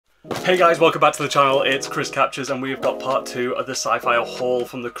Hey guys, welcome back to the channel. It's Chris Captures and we've got part 2 of the SciFier haul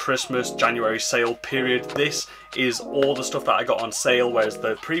from the Christmas January sale period. This is all the stuff that I got on sale, whereas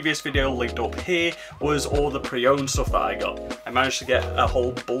the previous video linked up here was all the pre-owned stuff that I got. I managed to get a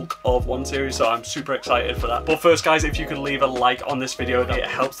whole bulk of one series, so I'm super excited for that. But first guys, if you could leave a like on this video, it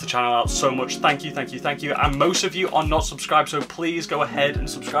helps the channel out so much. Thank you, thank you, thank you. And most of you are not subscribed, so please go ahead and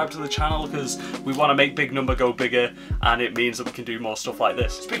subscribe to the channel because we want to make Big Number go bigger and it means that we can do more stuff like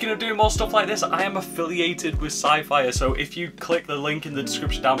this. Speaking of doing more stuff like this, I am affiliated with SciFier, so if you click the link in the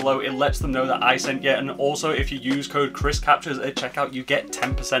description down below, it lets them know that I sent you, and also if you use code ChrisCaptures at checkout, you get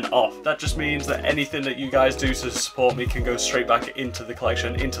 10% off. That just means that anything that you guys do to support me can go straight back into the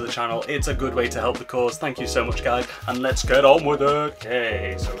collection, into the channel. It's a good way to help the cause. Thank you so much guys, and let's get on with it.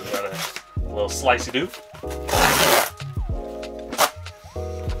 Okay, so we've got a little slicey do.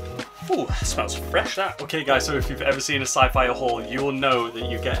 Ooh, that smells fresh, that. Okay guys, so if you've ever seen a SciFier haul, you'll know that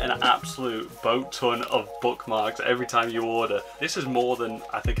you get an absolute boat ton of bookmarks every time you order. This is more than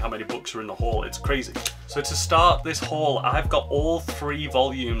I think how many books are in the haul. It's crazy. So to start this haul, I've got all 3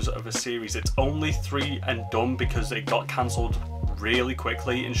 volumes of a series. It's only 3 and done because it got cancelled really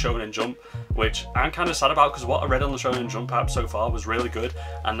quickly in Shonen Jump, which I'm kind of sad about because what I read on the Shonen Jump app so far was really good,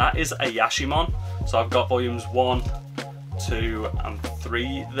 and that is a Yashimon. So I've got volumes 1, 2 and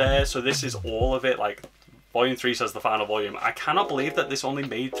 3 there, so this is all of it. Like volume 3 says the final volume. I cannot believe that this only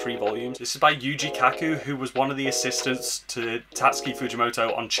made 3 volumes. This is by Yuji Kaku, who was one of the assistants to Tatsuki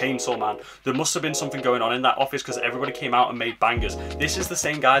Fujimoto on Chainsaw Man. There must have been something going on in that office because everybody came out and made bangers. This is the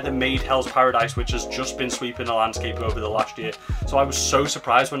same guy that made Hell's Paradise, which has just been sweeping the landscape over the last year. So I was so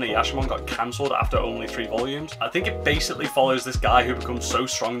surprised when the Yashimon got cancelled after only 3 volumes. I think it basically follows this guy who becomes so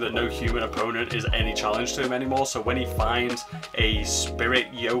strong that no human opponent is any challenge to him anymore. So when he finds a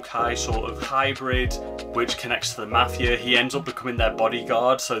spirit yokai sort of hybrid which connects to the mafia, he ends up becoming their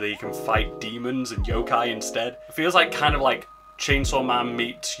bodyguard so that he can fight demons and yokai instead. It feels like kind of like Chainsaw Man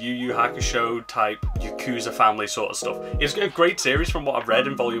meets Yu Yu Hakusho type Yakuza family sort of stuff. It's a great series from what I've read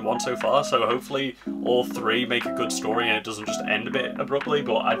in volume 1 so far, so hopefully all 3 make a good story and it doesn't just end a bit abruptly,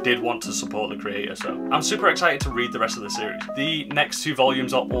 but I did want to support the creator, so I'm super excited to read the rest of the series. The next 2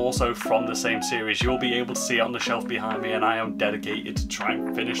 volumes are also from the same series. You'll be able to see it on the shelf behind me, and I am dedicated to try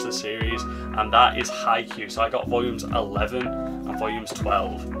and finish the series, and that is Haikyuu. So I got volumes 11 and volumes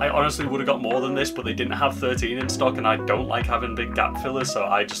 12. I honestly would have got more than this, but they didn't have 13 in stock, and I don't like having big gap fillers, so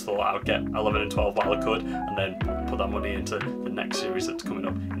I just thought I would get 11 and 12 while I could, and then put that money into the next series that's coming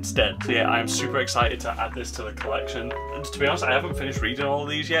up instead. So yeah, I am super excited to add this to the collection. And to be honest, I haven't finished reading all of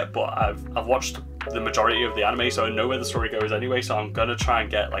these yet, but I've watched the majority of the anime, so I know where the story goes anyway, so I'm gonna try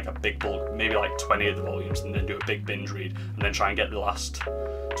and get like a big bulk, maybe like 20 of the volumes, and then do a big binge read, and then try and get the last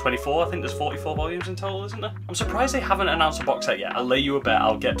 24. I think there's 44 volumes in total, isn't there? I'm surprised they haven't announced a box set yet. I'll lay you a bet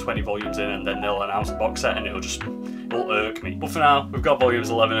I'll get 20 volumes in and then they'll announce a box set and it'll irk me. But for now, we've got volumes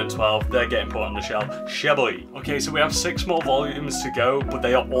 11 and 12. They're getting put on the shelf. Shaboy. Okay, so we have 6 more volumes to go, but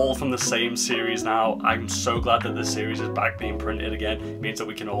they are all from the same series now. I'm so glad that this series is back being printed again. It means that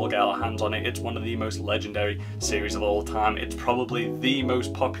we can all get our hands on it. It's one of the most legendary series of all time. It's probably the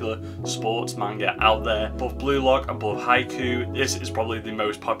most popular sports manga out there. Above Blue Lock, above Haikyuu, this is probably the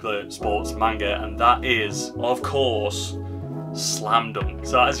most popular sports manga, and that is, of course, Slam Dunk.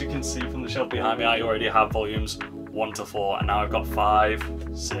 So as you can see from the shelf behind me, I already have volumes 1 to 4, and now I've got 5,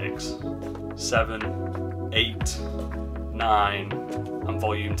 6, 7, 8, 9, and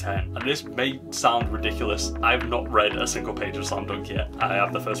volume 10. And this may sound ridiculous. I have not read a single page of Slam Dunk yet. I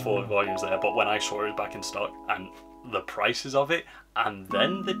have the first 4 volumes there, but when I saw it back in stock and the prices of it, and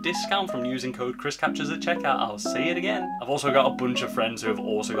then the discount from using code ChrisCaptures at checkout, I'll say it again. I've also got a bunch of friends who have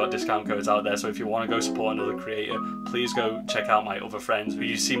also got discount codes out there, so if you want to go support another creator, please go check out my other friends who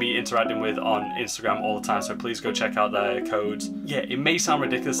you see me interacting with on Instagram all the time, so please go check out their codes. Yeah, it may sound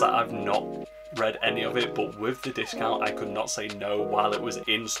ridiculous that I've not read any of it, but with the discount I could not say no. While it was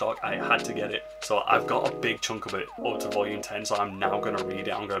in stock, I had to get it. So I've got a big chunk of it up to volume 10, so I'm now going to read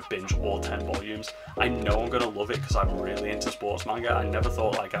it. I'm going to binge all 10 volumes. I know I'm going to love it because I'm really into sports manga. I never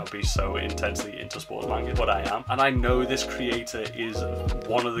thought like I'd be so intensely into sports manga, but I am. And I know this creator is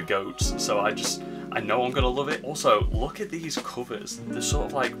one of the goats, so I know I'm going to love it. Also, look at these covers. They're sort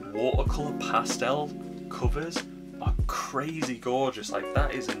of like watercolor pastel covers. Are crazy gorgeous. Like,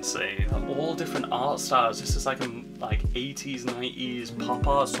 that is insane. All different art styles. This is like a 80s 90s pop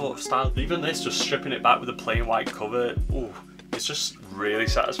art sort of style. Even this, just stripping it back with a plain white cover, ooh, it's it's just really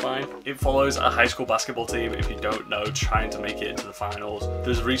satisfying. It follows a high school basketball team, if you don't know, trying to make it into the finals.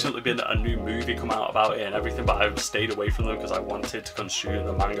 There's recently been a new movie come out about it and everything, but I've stayed away from them because I wanted to consume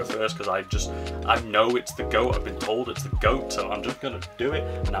the manga first, because I know it's the GOAT. I've been told it's the GOAT, so I'm just gonna do it.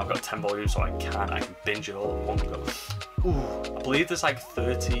 And now I've got 10 volumes, so I can binge it all in one go. Ooh, I believe there's like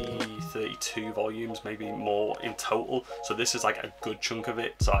 32 volumes, maybe more in total. So this is like a good chunk of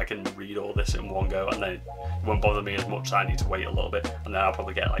it, so I can read all this in one go, and then it won't bother me as much, so I need to wait a little bit, and then I'll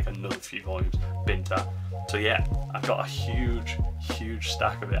probably get like another few volumes, binge that. So yeah, I've got a huge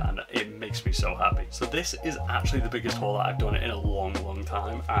stack of it, and it makes me so happy. So this is actually the biggest haul that I've done in a long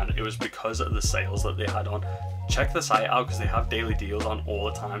time, and it was because of the sales that they had on. Check the site out because they have daily deals on all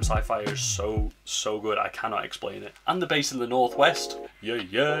the time. SciFier is so good, I cannot explain it. And they're based in the Northwest.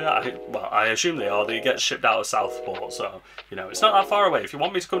 Well, I assume they are. They get shipped out of Southport, so you know, it's not that far away. If you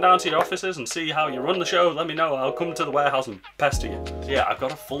want me to come down to your offices and see how you run the show, let me know. I'll come to the warehouse and pester you. So yeah, I've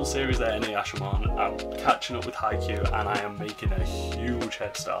got a full series there in Inuyasha. I'm catching up with Haikyuu, and I am making a huge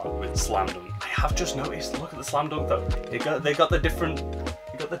head start with Slam Dunk. I have just noticed, look at the Slam Dunk though. They got the different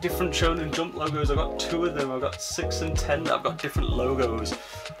Shonen Jump logos. I've got 2 of them. I've got 6 and 10 that I've got different logos.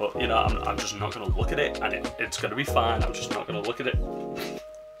 But you know, I'm just not going to look at it, and it's going to be fine. I'm just not going to look at it.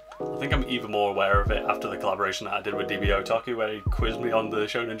 I think I'm even more aware of it after the collaboration that I did with DB Otaku, where he quizzed me on the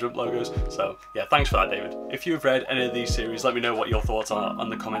Shonen Jump logos. So yeah, thanks for that, David. If you've read any of these series, let me know what your thoughts are on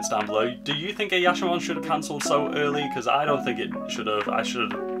the comments down below. Do you think Inuyasha should have cancelled so early? Because I don't think it should have. I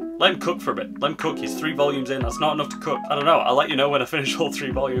should have let him cook for a bit. Let him cook. He's 3 volumes in. That's not enough to cook. I don't know. I'll let you know when I finish all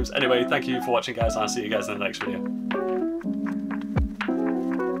 3 volumes. Anyway, thank you for watching, guys, and I'll see you guys in the next video.